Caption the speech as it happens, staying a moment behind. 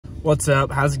What's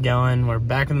up? How's it going? We're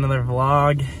back with another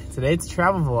vlog. Today it's a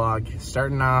travel vlog,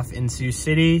 starting off in Sioux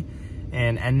City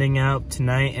and ending up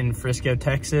tonight in Frisco,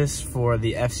 Texas for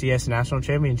the FCS National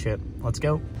Championship. Let's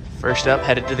go. First up,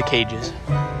 headed to the cages.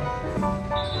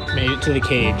 Made it to the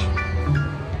cage.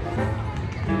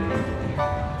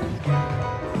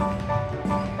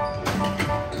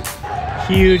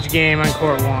 Huge game on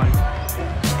court 1.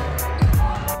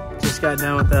 Just got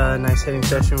done with a nice hitting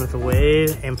session with the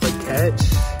Wade and played catch.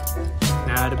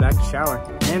 Now headed back to shower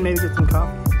and maybe get some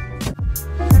coffee.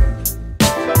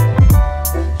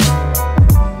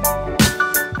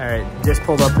 All right, just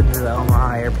pulled up into the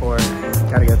Omaha airport.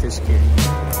 Gotta go through security.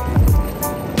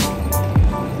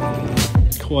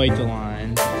 Quite the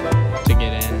line to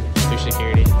get in through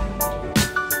security.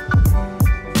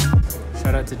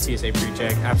 Shout out to TSA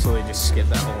pre-check. Absolutely just skipped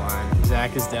that whole line.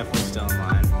 Zach is definitely still in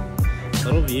line.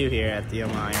 Little view here at the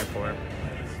Omaha airport.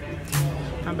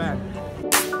 Not bad.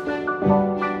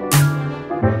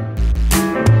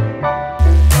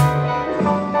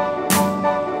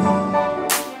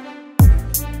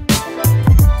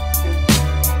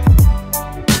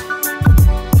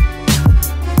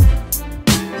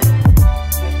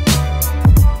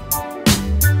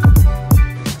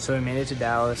 So we made it to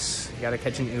Dallas, gotta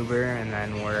catch an Uber, and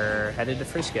then we're headed to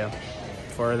Frisco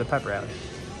for the pep rally.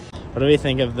 What do we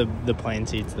think of the plane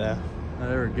seats though? Oh,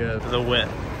 they were good. The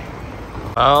width.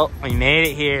 Well, we made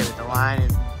it here, but the line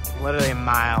is literally a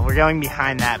mile. We're going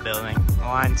behind that building. The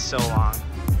line's so long.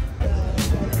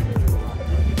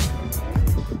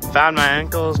 Found my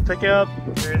uncle's pickup,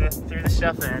 threw the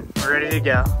stuff in. We're ready to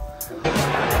go.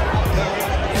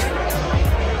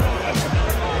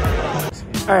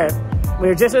 All right. We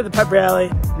were just at the pep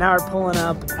rally. Now we're pulling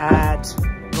up at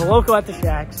the local at the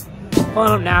Shacks.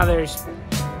 Pulling up now, there's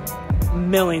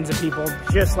millions of people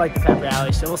just like the pep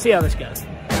rally. So we'll see how this goes.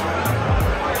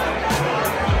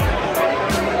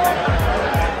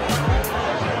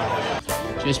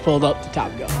 Just pulled up to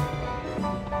Top Go.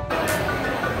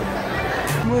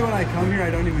 Normally when I come here,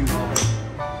 I don't even go.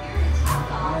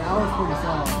 I was pretty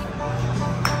solid.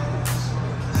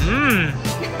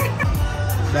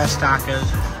 Best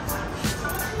tacos.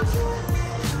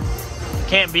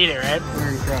 Can't beat it, right?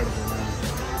 They're incredible, man.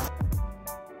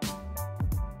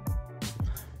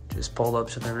 Just pulled up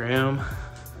to the room.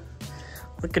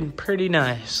 Looking pretty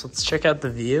nice. Let's check out the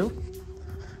view.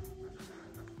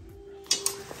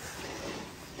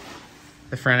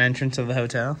 The front entrance of the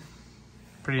hotel.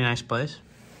 Pretty nice place.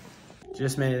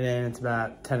 Just made it in. It's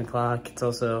about 10 o'clock. It's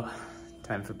also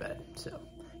time for bed. So,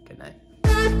 good night.